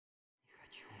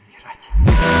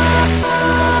montage.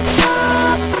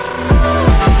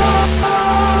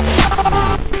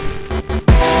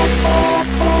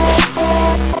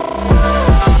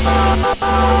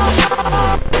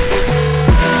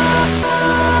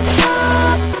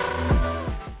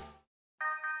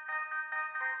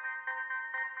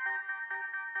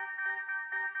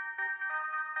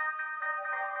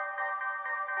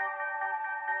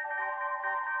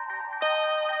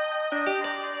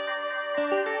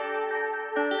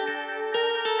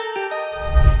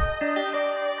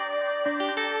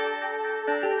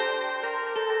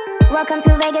 Welcome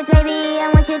to Vegas, baby. I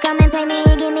want you to come and pay me.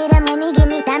 Give me the money, give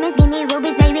me diamonds, give me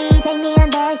rubies, baby. Take me on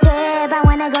that trip, I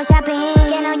wanna go shopping.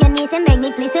 Get on your knees and beg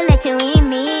me, please, to let you in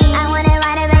me. I wanna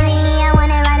ride it, baby. I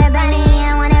wanna ride it, baby.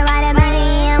 I wanna ride it,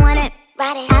 baby. I wanna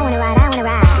ride it. I wanna ride, I wanna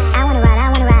ride. I wanna ride, I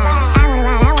wanna ride. I wanna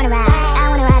ride, I wanna ride. I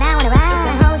wanna ride, I wanna ride.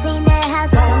 Some hoes in the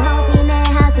house, some hoes in the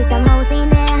house, some hoes in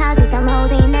the house, some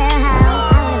hoes in the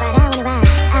house. I wanna ride, I wanna ride.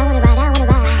 I wanna ride, I wanna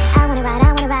ride. I wanna ride,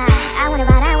 I wanna ride. I wanna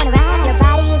ride, I wanna ride. Your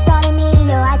body is calling me,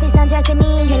 your eyes is undressing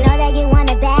me. You know that you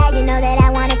want it bad, you know that I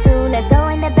want it too. Let's go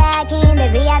in the back, in the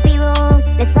VIP room.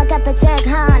 Let's fuck up a check,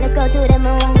 huh? Let's go to the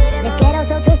moon. Let's get all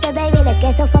so twisted, baby. Let's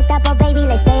get so fucked up, oh baby.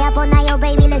 Let's stay up all night, oh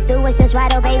baby. Let's do what's just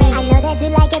right, oh baby. I know that you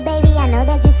like it, baby. I know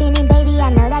that you're feeling, baby. I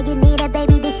know that you need it,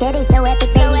 baby. This shit is so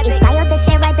epic, baby. It's style, the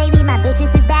shit, right, baby. My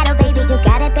bitches is battle, baby. You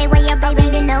gotta pay way up, baby.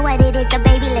 You know what it is, so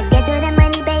baby. Let's get to the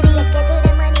money, baby. Let's get to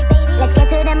the money, baby. Let's get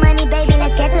to the money, baby.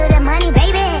 Let's get to the money,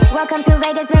 baby. Welcome to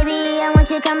Vegas, baby. I want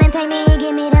you to come and pay me.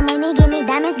 Give me the money, give me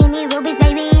diamonds, give me rubies,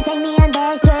 baby. Take me on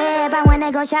that trip, I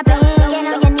wanna go shopping. Get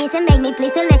on your knees and beg me,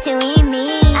 please, to let you in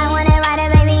me. I wanna ride it,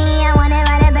 baby. I wanna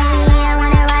ride it, baby. I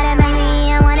wanna ride it,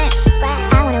 baby. I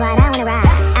wanna ride, I wanna ride.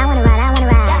 I wanna ride, I wanna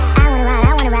ride. I wanna ride,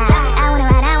 I wanna ride. I wanna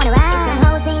ride, I wanna ride. Some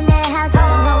hoes in the house,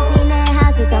 some hoes in the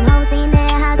house, some hoes in the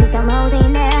house, some hoes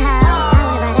in the house. I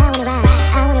wanna ride, I wanna ride.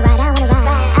 I wanna ride, I wanna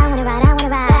ride. I wanna ride, I wanna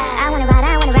ride. I wanna ride,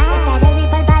 I wanna ride. Está ready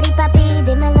pa'l party, papi,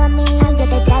 dímelo a mí. Yo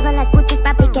te traigo las cutis,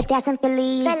 papi, que te hacen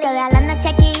feliz. Toda la noche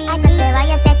aquí, no te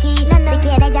vayas de aquí. Si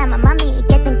quieres llama mami,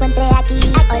 que te encuentre aquí.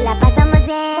 Hoy la pasamos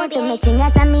bien, tú me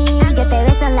chingas a mí. Yo te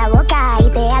beso en la boca y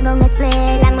te hago un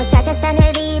split. Las muchachas están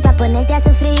ready pa' ponerte a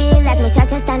sufrir. Las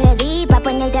muchachas están ready pa'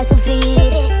 ponerte a sufrir.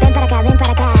 Ven para acá, ven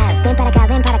para acá, ven para acá,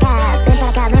 ven para acá, ven para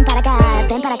acá, ven para acá,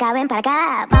 ven para acá, ven para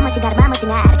acá. Vamos a chingar, vamos a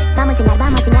chingar, vamos a chingar,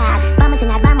 vamos a chingar, vamos a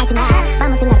chingar, vamos a chingar,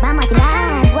 vamos a chingar, vamos a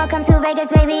chingar. Welcome to Vegas,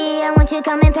 baby. I want you to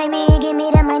come and pay me. Give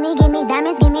me the money, give me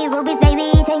diamonds, give me rubies,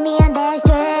 baby. Take me on that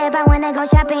trip, I wanna go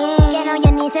shopping. Get on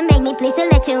your knees and beg me, please, to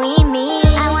let you in me.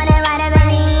 I wanna ride it,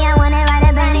 baby. I wanna ride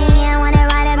it, baby. I wanna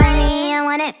ride it, baby. I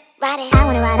wanna ride it. I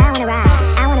wanna ride, I wanna ride.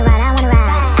 I wanna ride, I wanna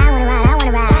ride. I wanna ride, I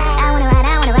wanna ride. I wanna ride,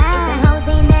 I wanna ride. Some hoes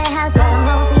in the house, some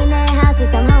hoes in the house,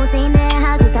 some hoes in the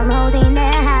house, some hoes in the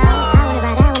house. I wanna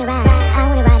ride, I wanna ride. I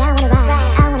wanna ride, I wanna ride.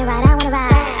 I wanna ride, I wanna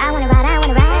ride. I wanna ride, I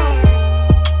wanna ride.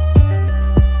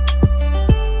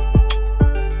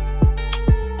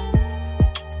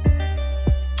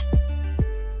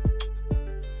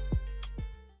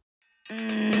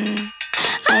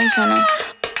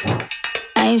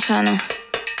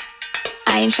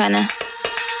 I ain't tryna.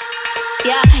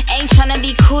 Yeah, ain't tryna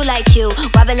be cool like you.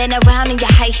 Wobbling around in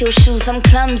your high heel shoes, I'm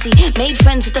clumsy. Made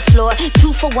friends with the floor.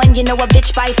 2 for 1, you know a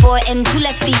bitch by 4. And 2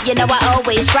 left feet, you know I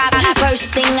always drop.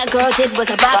 First thing a girl did was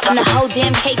a bop. And the whole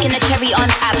damn cake and the cherry on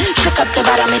top. Shook up the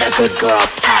bottom, made a good girl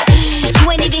pop.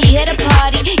 You ain't even here to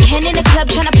party. Ken in the club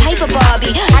tryna pipe a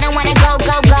Barbie. I don't wanna go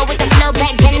with the flow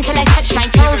back then until I touch my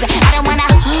toes. I don't wanna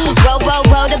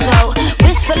roll the boat.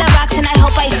 Wrist full of rocks and I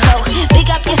hope I float. Big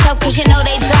up yourself cause you know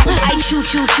they don't. I chew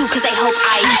cause they hope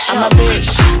I show. I'm a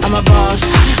bitch, I'm a boss.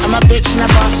 I'm a bitch and a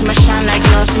boss, I'ma shine like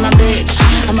glass. I'm a bitch,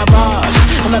 I'm a boss.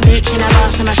 I'm a bitch and a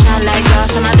boss, I'ma shine like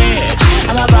glass. I'm a bitch,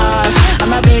 I'm a boss.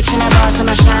 I'm a bitch and a boss,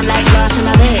 I'ma shine like glass. I'm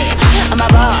a bitch, I'm a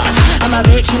boss. I'm a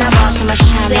bitch and a boss, I'ma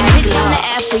shine Say like bitch, I'm the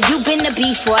glass. after, you been the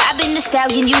before. I've been the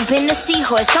stallion, you been the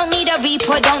seahorse. Don't need a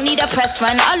report, don't need a press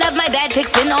run. All of my bad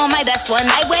pics been all my best ones.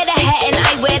 I wear the hat and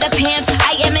I wear the pants.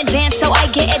 I am advanced, so I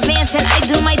get advanced. And I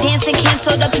do my dance and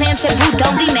cancel the plans. Said boo,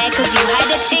 don't be mad cause you had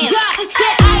a chance. Yeah,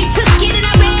 said I took it and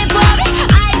I ran for it.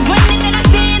 I run it and I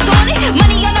stand on it.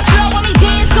 Money on the floor when we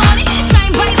dance on it.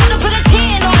 Shine bright when I put a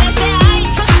tan on it. Said I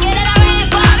took it and I ran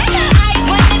for it. I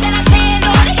run it and I stand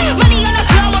on it. Money on the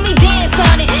floor when we dance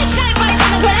on it. Shine bright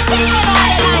when I put a tan on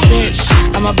it. I'm a bitch,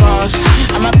 I'm a boss.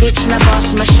 I'm a bitch and a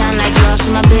boss, I'ma shine like glass.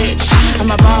 I'm a bitch, I'm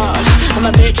a boss. I'm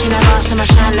a bitch and a boss, I'ma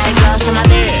shine like glass. I'm a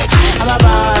bitch, I'm a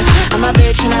boss. I'm a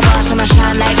bitch and a boss, I'ma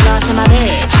shine like glass. I'm a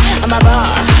bitch, I'm a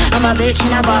boss. I'm a bitch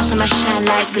and a boss, I'ma shine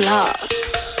like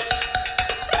glass.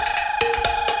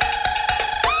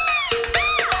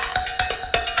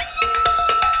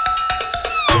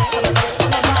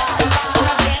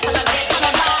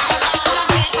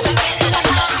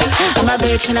 I'm a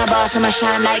bitch and a boss, I'ma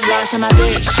shine like glass. I'm a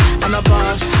bitch, I'm a boss.